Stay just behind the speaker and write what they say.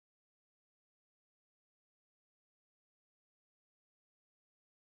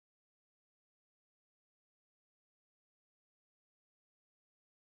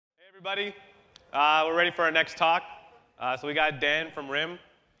Everybody, we're ready for our next talk. So we got Dan from RIM.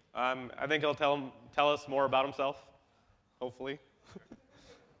 I think he'll tell us more about himself, hopefully.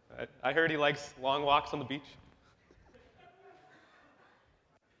 I heard he likes long walks on the beach.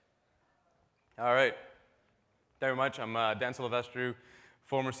 All right. Thank you very much. I'm Dan Silivestru,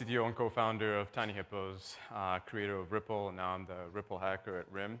 former CTO and co-founder of Tiny Hippos, creator of Ripple, and now I'm the Ripple hacker at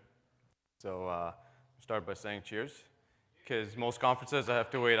RIM. So start by saying cheers, because most conferences I have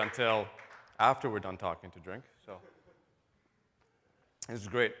to wait until after we're done talking to drink. So this is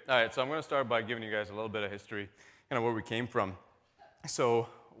great. All right, so I'm going to start by giving you guys a little bit of history, kind of where we came from. So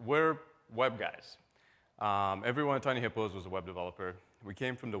we're web guys. Everyone at Tiny Hippos was a web developer. We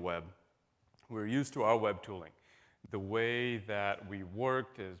came from the web. We're used to our web tooling. The way that we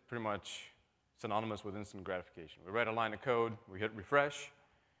worked is pretty much synonymous with instant gratification. We write a line of code, we hit refresh,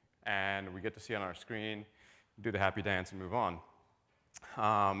 and we get to see on our screen, do the happy dance, and move on.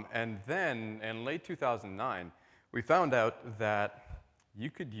 And then, in late 2009, we found out that you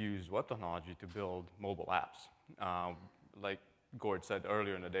could use web technology to build mobile apps. Like Gord said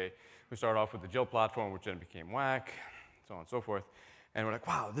earlier in the day, we started off with the Jill platform, which then became WAC, so on and so forth. And we're like,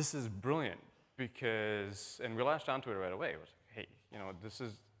 wow, this is brilliant. And we latched onto it right away. It was like, hey, this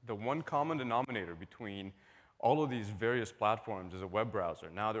is the one common denominator between all of these various platforms is a web browser.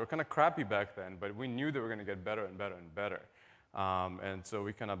 Now, they were kind of crappy back then, but we knew they were going to get better and better and better. And so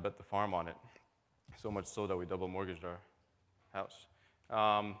we kind of bet the farm on it, so much so that we double mortgaged our house.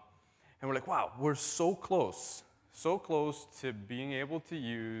 And we're like, wow, we're so close to being able to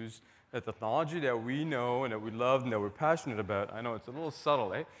use the technology that we know and that we love and that we're passionate about. I know it's a little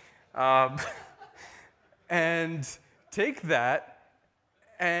subtle, eh? And take that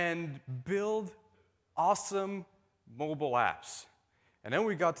and build awesome mobile apps. And then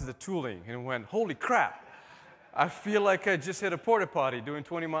we got to the tooling and went, holy crap, I feel like I just hit a porta potty doing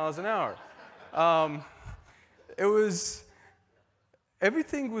 20 miles an hour.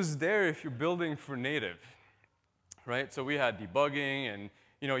 Everything was there if you're building for native, right? So we had debugging and,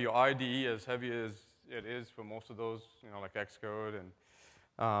 your IDE, as heavy as it is for most of those, like Xcode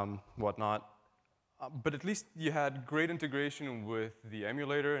and whatnot. But at least you had great integration with the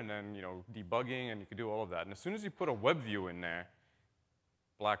emulator and then, debugging, and you could do all of that. And as soon as you put a web view in there,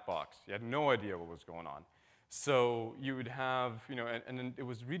 black box. You had no idea what was going on. So you would have, and then it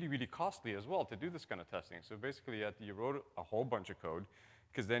was really, really costly as well to do this kind of testing. So basically, you wrote a whole bunch of code,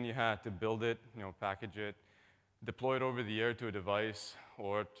 because then you had to build it, package it, deploy it over the air to a device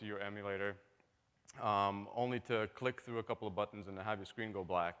or to your emulator, only to click through a couple of buttons and have your screen go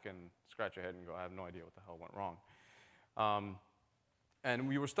black and scratch your head and go, I have no idea what the hell went wrong. And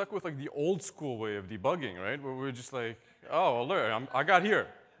we were stuck with like the old school way of debugging, right? Where we were just like, oh, alert, I got here.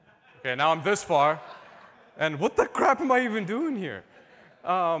 Okay, now I'm this far. And what the crap am I even doing here?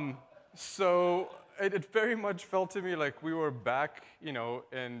 So it very much felt to me like we were back, in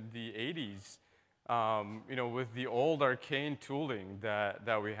the 80s, with the old arcane tooling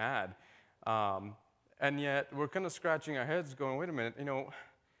that we had. And yet, we're kind of scratching our heads going, wait a minute,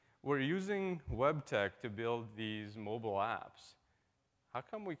 we're using web tech to build these mobile apps. How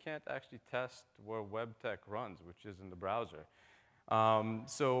come we can't actually test where web tech runs, which is in the browser?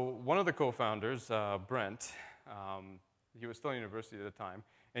 So one of the co-founders, Brent, he was still in university at the time,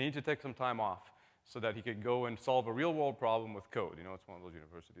 and he needed to take some time off so that he could go and solve a real-world problem with code. It's one of those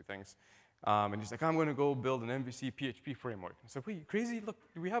university things. And he's like, I'm going to go build an MVC PHP framework. I said, wait, you crazy? Look,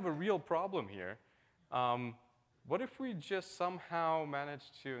 we have a real problem here. What if we just somehow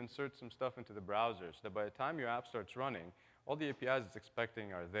manage to insert some stuff into the browser so that by the time your app starts running, all the APIs it's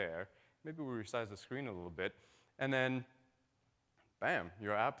expecting are there. Maybe we resize the screen a little bit. And then, bam,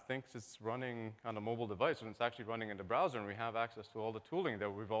 your app thinks it's running on a mobile device when it's actually running in the browser, and we have access to all the tooling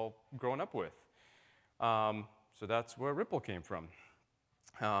that we've all grown up with. So that's where Ripple came from.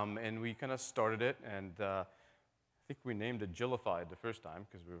 And we kind of started it, and I think we named it Jillified the first time,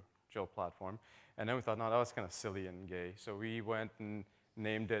 because we were Jill platform. And then we thought, no, that was kind of silly and gay. So we went and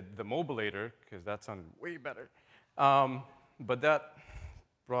named it the Mobilator, because that sounded way better. But that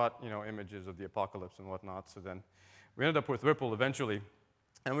brought, images of the apocalypse and whatnot. So then we ended up with Ripple eventually,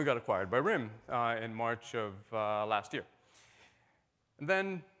 and we got acquired by RIM in March of last year. And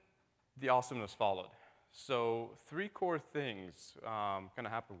then the awesomeness followed. So 3 core things kind of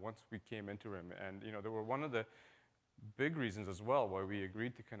happened once we came into RIM. And they were one of the big reasons as well why we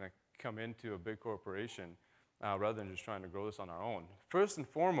agreed to kind of come into a big corporation rather than just trying to grow this on our own. First and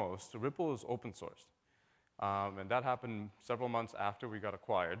foremost, Ripple is open sourced. And that happened several months after we got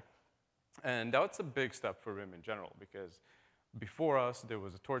acquired. And that's a big step for RIM in general, because before us, there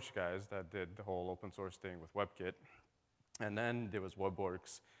was the Torch guys that did the whole open source thing with WebKit. And then there was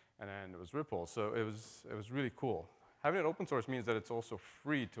WebWorks and then it was Ripple. So it was really cool. Having it open source means that it's also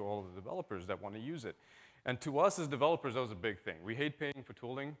free to all of the developers that want to use it. And to us as developers, that was a big thing. We hate paying for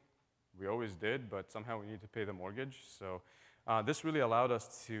tooling. We always did, but somehow we need to pay the mortgage. So this really allowed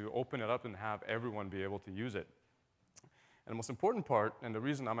us to open it up and have everyone be able to use it. And the most important part, and the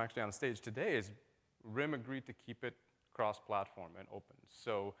reason I'm actually on stage today, is RIM agreed to keep it cross-platform and open.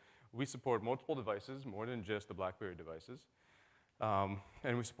 So we support multiple devices, more than just the BlackBerry devices.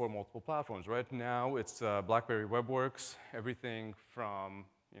 And we support multiple platforms. Right now, it's BlackBerry WebWorks, everything from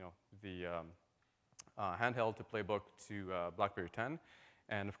the handheld to Playbook to BlackBerry 10,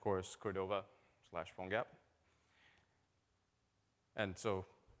 and of course, Cordova/PhoneGap. And so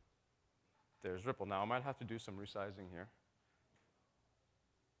there's Ripple. Now, I might have to do some resizing here.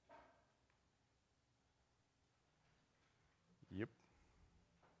 Yep.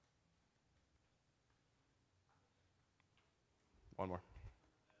 One more.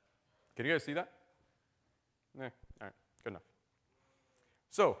 Can you guys see that? Yeah, all right, good enough.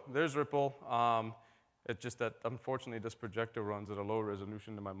 So there's Ripple. It's just that, unfortunately, this projector runs at a lower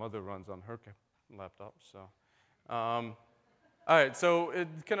resolution than my mother runs on her laptop. So, all right, so it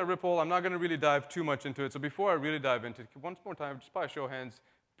kind of Ripple. I'm not going to really dive too much into it. So before I really dive into it, once more time, just by a show of hands,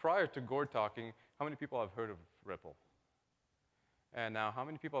 prior to Gord talking, how many people have heard of Ripple? And now, how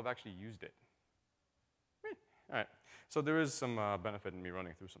many people have actually used it? All right, so there is some benefit in me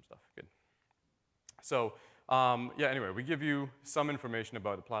running through some stuff. Good. So yeah, anyway, we give you some information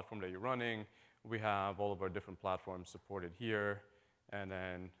about the platform that you're running. We have all of our different platforms supported here, and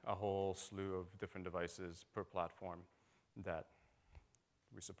then a whole slew of different devices per platform that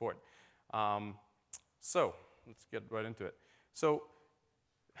we support. So let's get right into it. So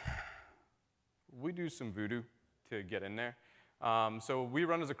we do some voodoo to get in there. So we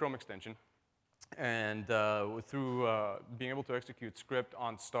run as a Chrome extension. And through being able to execute script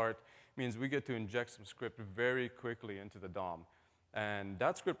on start means we get to inject some script very quickly into the DOM. And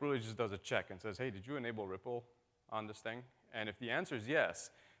that script really just does a check and says, hey, did you enable Ripple on this thing? And if the answer is yes,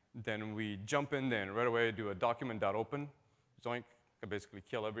 then we jump in there and right away do a document.open, zoink, can basically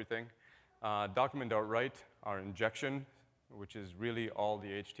kill everything. Document.write, our injection, which is really all the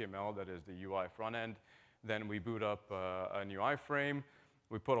HTML that is the UI front end. Then we boot up a new iframe.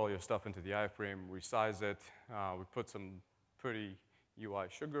 We put all your stuff into the iframe, resize it. We put some pretty UI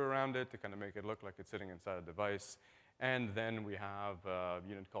sugar around it to kind of make it look like it's sitting inside a device. And then we have a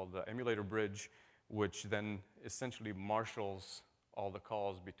unit called the emulator bridge, which then essentially marshals all the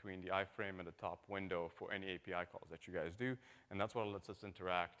calls between the iframe and the top window for any API calls that you guys do. And that's what lets us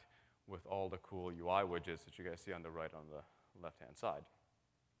interact with all the cool UI widgets that you guys see on the right on the left-hand side.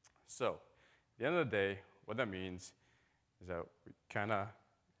 So at the end of the day, what that means is that we kind of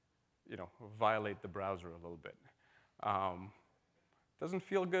violate the browser a little bit. Doesn't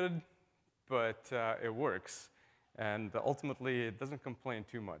feel good, but it works. And ultimately, it doesn't complain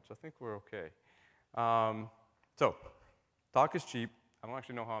too much. I think we're OK. So talk is cheap. I don't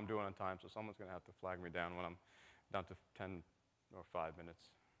actually know how I'm doing on time, so someone's going to have to flag me down when I'm down to 10 or 5 minutes.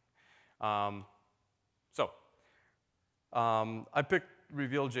 I picked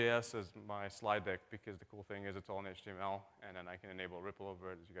Reveal.js as my slide deck because the cool thing is it's all in HTML, and then I can enable Ripple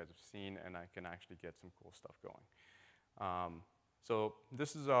over it, as you guys have seen, and I can actually get some cool stuff going. So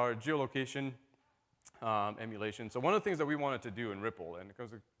this is our geolocation emulation. So one of the things that we wanted to do in Ripple, and it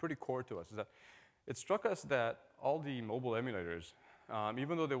was pretty core to us, is that it struck us that all the mobile emulators,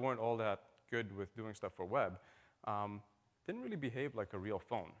 even though they weren't all that good with doing stuff for web, didn't really behave like a real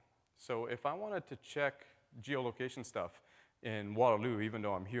phone. So if I wanted to check geolocation stuff in Waterloo, even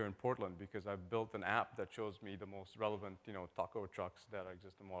though I'm here in Portland, because I've built an app that shows me the most relevant, taco trucks that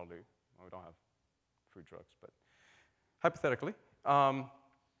exist in Waterloo. Well, we don't have food trucks, but hypothetically.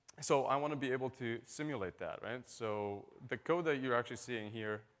 So I want to be able to simulate that, right? So the code that you're actually seeing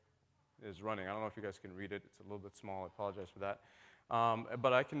here is running. I don't know if you guys can read it. It's a little bit small. I apologize for that.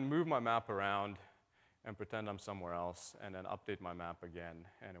 But I can move my map around and pretend I'm somewhere else, and then update my map again,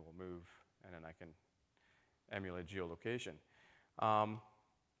 and it will move, and then I can emulate geolocation.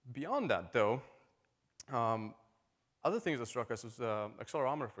 Beyond that, though, other things that struck us was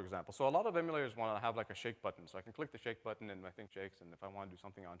accelerometer, for example. So a lot of emulators want to have like a shake button. So I can click the shake button and my thing shakes, and if I want to do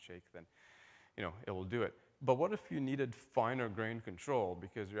something on shake, then it will do it. But what if you needed finer grain control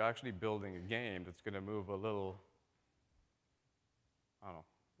because you're actually building a game that's going to move a little, I don't know,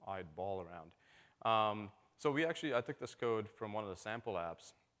 eyed ball around? So I took this code from one of the sample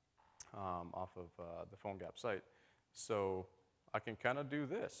apps off of the PhoneGap site. So I can kind of do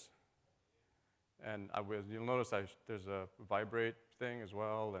this. And you'll notice there's a vibrate thing as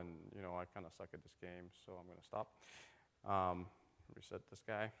well, and I kind of suck at this game, so I'm going to stop. Reset this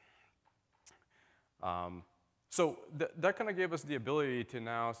guy. So that kind of gave us the ability to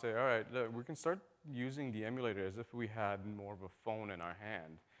now say, all right, look, we can start using the emulator as if we had more of a phone in our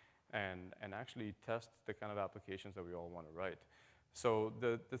hand and actually test the kind of applications that we all want to write. So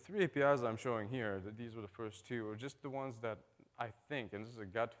the three APIs I'm showing here, these were the first two, are just the ones that I think, and this is a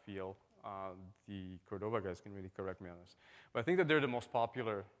gut feel, the Cordova guys can really correct me on this, but I think that they're the most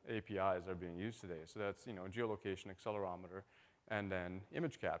popular APIs that are being used today. So that's, geolocation, accelerometer, and then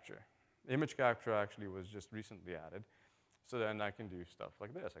image capture. Image capture actually was just recently added. So then I can do stuff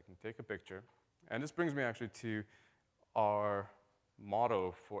like this. I can take a picture. And this brings me actually to our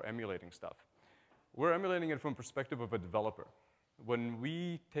motto for emulating stuff. We're emulating it from the perspective of a developer. When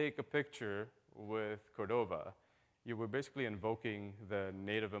we take a picture with Cordova, you were basically invoking the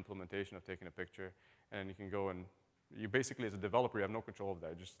native implementation of taking a picture, and you can go and you basically, as a developer, you have no control of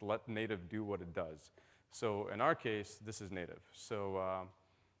that. Just let native do what it does. So in our case, this is native. So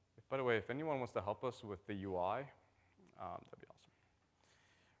by the way, if anyone wants to help us with the UI, that'd be awesome.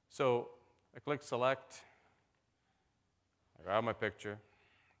 So I click select. I grab my picture.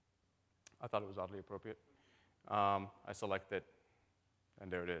 I thought it was oddly appropriate. I select it,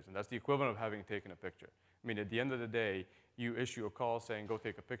 and there it is. And that's the equivalent of having taken a picture. I mean, at the end of the day, you issue a call saying, go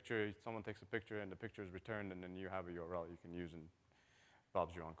take a picture. Someone takes a picture, and the picture is returned, and then you have a URL you can use, and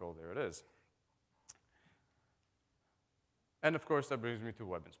Bob's your uncle. There it is. And of course, that brings me to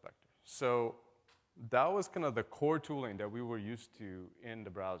Web Inspector. So that was kind of the core tooling that we were used to in the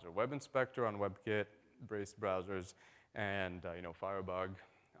browser. Web Inspector on WebKit-based browsers, and Firebug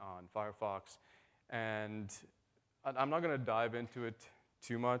on Firefox. And I'm not going to dive into it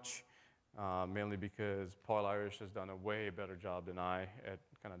too much, mainly because Paul Irish has done a way better job than I at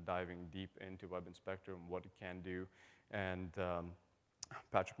kind of diving deep into Web Inspector and what it can do. And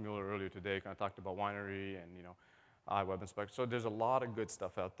Patrick Mueller earlier today kind of talked about Winery and Web Inspector. So there's a lot of good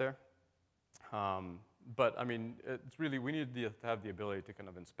stuff out there. But I mean, it's really, we need to have the ability to kind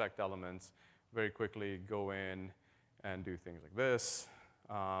of inspect elements very quickly, go in and do things like this,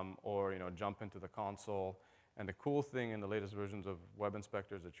 or jump into the console. And the cool thing in the latest versions of Web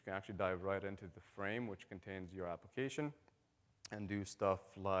Inspector is that you can actually dive right into the frame, which contains your application, and do stuff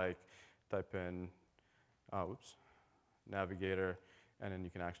like type in, navigator, and then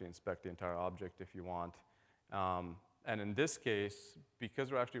you can actually inspect the entire object if you want. And in this case,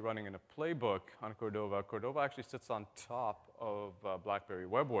 because we're actually running in a playbook on Cordova, Cordova actually sits on top of BlackBerry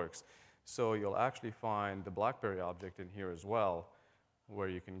WebWorks. So you'll actually find the BlackBerry object in here as well, where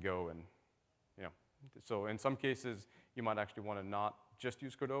you can go and, so in some cases, you might actually want to not just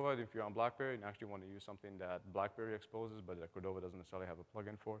use Cordova if you're on BlackBerry, and actually want to use something that BlackBerry exposes, but that Cordova doesn't necessarily have a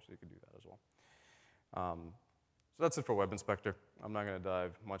plugin for, so you can do that as well. So that's it for Web Inspector. I'm not going to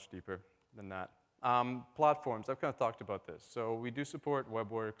dive much deeper than that. Platforms, I've kind of talked about this. So we do support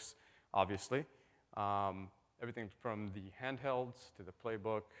WebWorks, obviously. Everything from the handhelds to the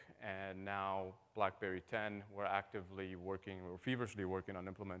playbook, and now BlackBerry 10, we're feverishly working on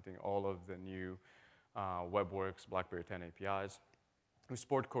implementing all of the new WebWorks BlackBerry 10 APIs. We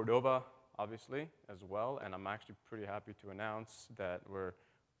support Cordova, obviously, as well, and I'm actually pretty happy to announce that we're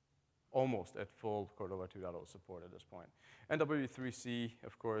almost at full Cordova 2.0 support at this point. And W3C,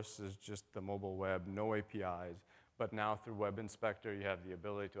 of course, is just the mobile web, no APIs, but now through Web Inspector, you have the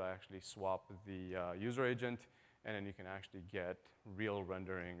ability to actually swap the user agent, and then you can actually get real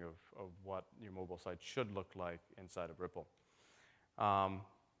rendering of what your mobile site should look like inside of Ripple.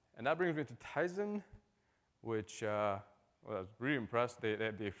 And that brings me to Tizen, which I was really impressed.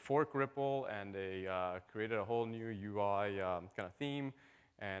 They fork Ripple, and they created a whole new UI kind of theme,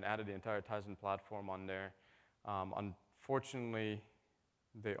 and added the entire Tizen platform on there. Unfortunately,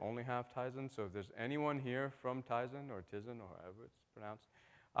 they only have Tizen, so if there's anyone here from Tizen, or however it's pronounced,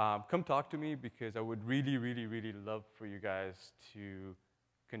 come talk to me, because I would really, really, really love for you guys to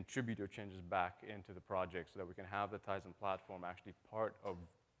contribute your changes back into the project so that we can have the Tizen platform actually part of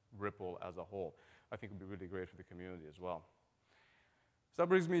Ripple as a whole. I think it would be really great for the community as well. So that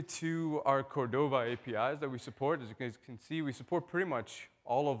brings me to our Cordova APIs that we support. As you guys can see, we support pretty much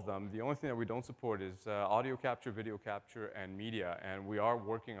all of them. The only thing that we don't support is audio capture, video capture, and media. And we are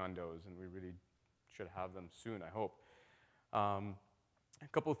working on those, and we really should have them soon, I hope. A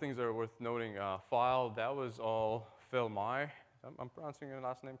couple of things that are worth noting. File, that was all Phil Mai. I'm pronouncing your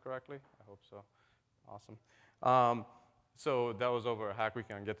last name correctly? I hope so. Awesome. So that was over a hack. We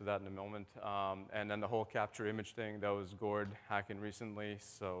can get to that in a moment. And then the whole capture image thing, that was Gord hacking recently.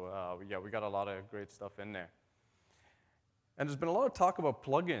 So yeah, we got a lot of great stuff in there. And there's been a lot of talk about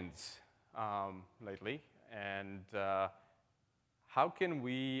plugins lately. And how can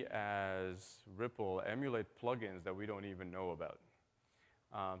we, as Ripple, emulate plugins that we don't even know about?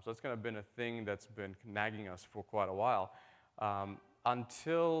 So that's kind of been a thing that's been nagging us for quite a while.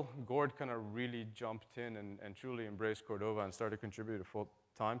 Until Gord kind of really jumped in and truly embraced Cordova and started contributing full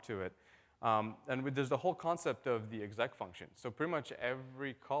time to it. There's the whole concept of the exec function. So pretty much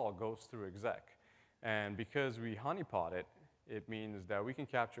every call goes through exec. And because we honeypot it, it means that we can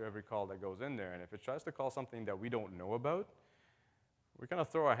capture every call that goes in there. And if it tries to call something that we don't know about, we kind of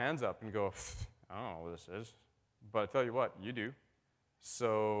throw our hands up and go, I don't know what this is. But I tell you what, you do.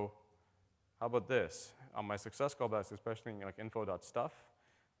 So how about this? On my success callbacks, especially like info.stuff,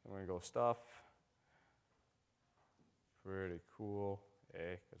 I'm going to go stuff. Pretty cool,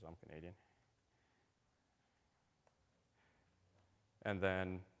 because I'm Canadian. And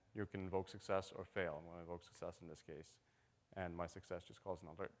then you can invoke success or fail. I'm going to invoke success in this case. And my success just calls an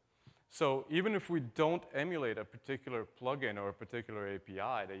alert. So even if we don't emulate a particular plugin or a particular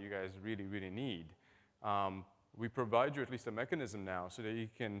API that you guys really, really need, we provide you at least a mechanism now so that you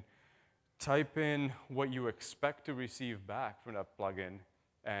can type in what you expect to receive back from that plugin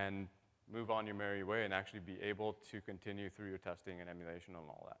and move on your merry way and actually be able to continue through your testing and emulation and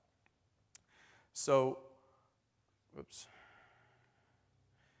all that. So, oops.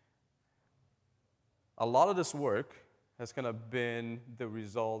 A lot of this work has kind of been the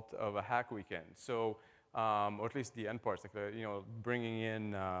result of a hack weekend. So, or at least the end parts, like bringing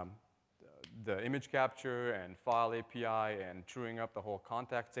in the image capture and file API and truing up the whole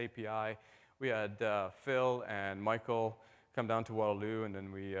contacts API. We had Phil and Michael come down to Waterloo, and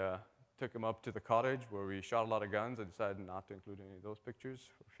then we took them up to the cottage where we shot a lot of guns. I decided not to include any of those pictures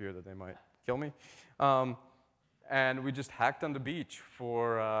for fear that they might kill me. And we just hacked on the beach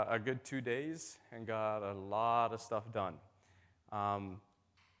for a good 2 days and got a lot of stuff done. I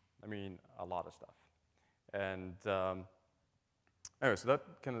mean, a lot of stuff. And anyway, so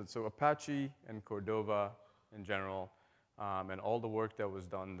that so Apache and Cordova in general, and all the work that was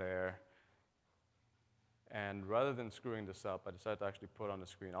done there. And rather than screwing this up, I decided to actually put on the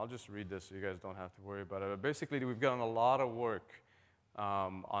screen. I'll just read this so you guys don't have to worry about it. But basically, we've done a lot of work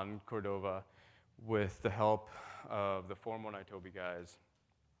on Cordova with the help of the former Nitobi guys.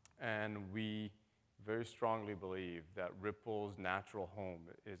 And we very strongly believe that Ripple's natural home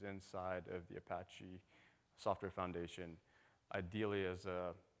is inside of the Apache Software Foundation, ideally as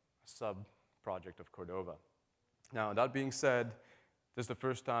a sub-project of Cordova. Now, that being said, this is the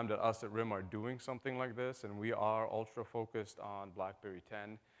first time that us at RIM are doing something like this, and we are ultra-focused on BlackBerry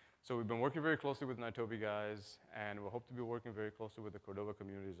 10. So we've been working very closely with Nitobi guys, and we hope to be working very closely with the Cordova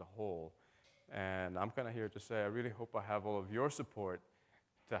community as a whole. And I'm kind of here to say I really hope I have all of your support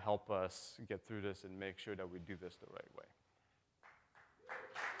to help us get through this and make sure that we do this the right way.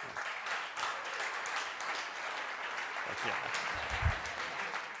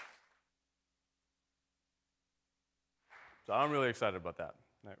 So I'm really excited about that.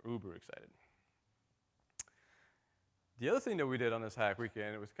 I'm uber excited. The other thing that we did on this hack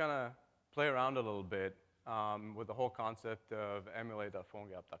weekend, it was kind of play around a little bit with the whole concept of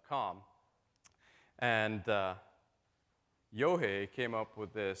emulate.phonegap.com. And Yohei came up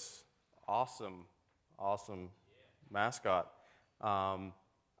with this awesome mascot. I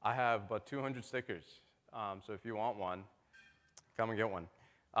have about 200 stickers, so if you want one, come and get one.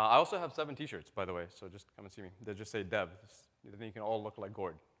 I also have 7 t-shirts, by the way, so just come and see me. They just say Dev. Then you can all look like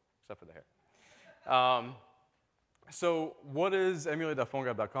Gord, except for the hair. So what is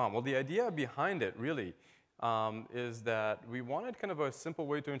emulate.phonegap.com? Well, the idea behind it, really, is that we wanted kind of a simple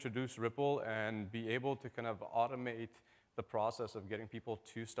way to introduce Ripple and be able to kind of automate the process of getting people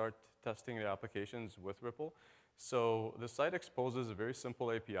to start testing their applications with Ripple. So the site exposes a very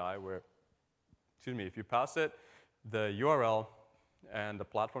simple API where, if you pass it the URL and the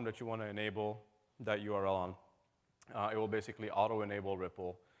platform that you want to enable that URL on, it will basically auto-enable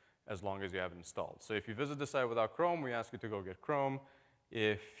Ripple as long as you have it installed. So if you visit the site without Chrome, we ask you to go get Chrome.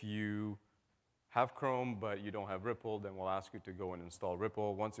 If you have Chrome but you don't have Ripple, then we'll ask you to go and install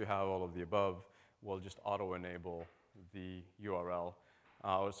Ripple. Once you have all of the above, we'll just auto-enable the URL,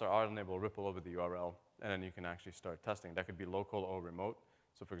 auto-enable Ripple over the URL, and then you can actually start testing. That could be local or remote.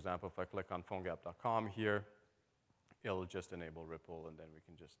 So for example, if I click on PhoneGap.com here, it'll just enable Ripple, and then we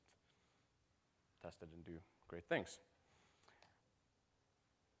can just test it and do great things.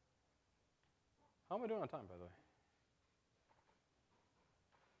 How am I doing on time, by the way?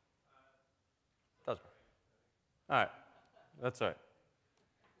 That's right. All right. That's all right.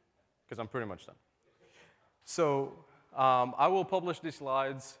 Because I'm pretty much done. So I will publish these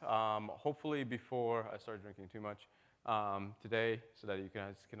slides hopefully before I start drinking too much today, so that you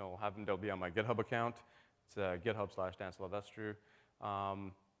guys can all have them. They'll be on my GitHub account. It's GitHub/Dan Silivestru.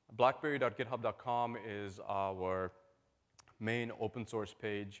 Blackberry.github.com is our main open source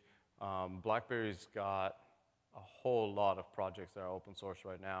page. BlackBerry's got a whole lot of projects that are open source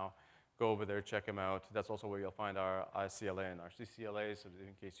right now. Go over there, check them out. That's also where you'll find our ICLA and our CCLA, so that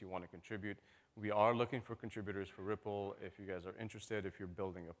in case you want to contribute. We are looking for contributors for Ripple. If you guys are interested, if you're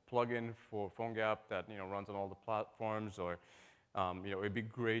building a plugin for PhoneGap that runs on all the platforms, or it'd be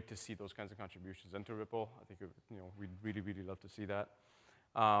great to see those kinds of contributions into Ripple. I think we'd really, really love to see that.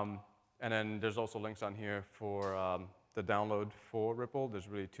 And then there's also links on here for the download for Ripple. There's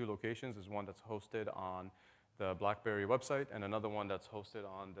really two locations. There's one that's hosted on the BlackBerry website, and another one that's hosted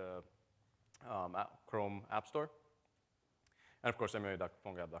on the Chrome App Store. And of course,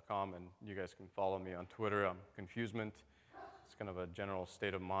 emulate.phonegap.com, and you guys can follow me on Twitter. I'm Confusement. It's kind of a general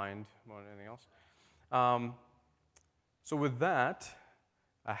state of mind more than anything else. So with that,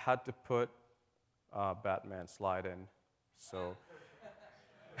 I had to put a Batman slide in. So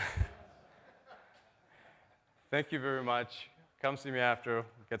thank you very much. Come see me after,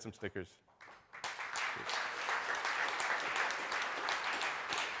 get some stickers.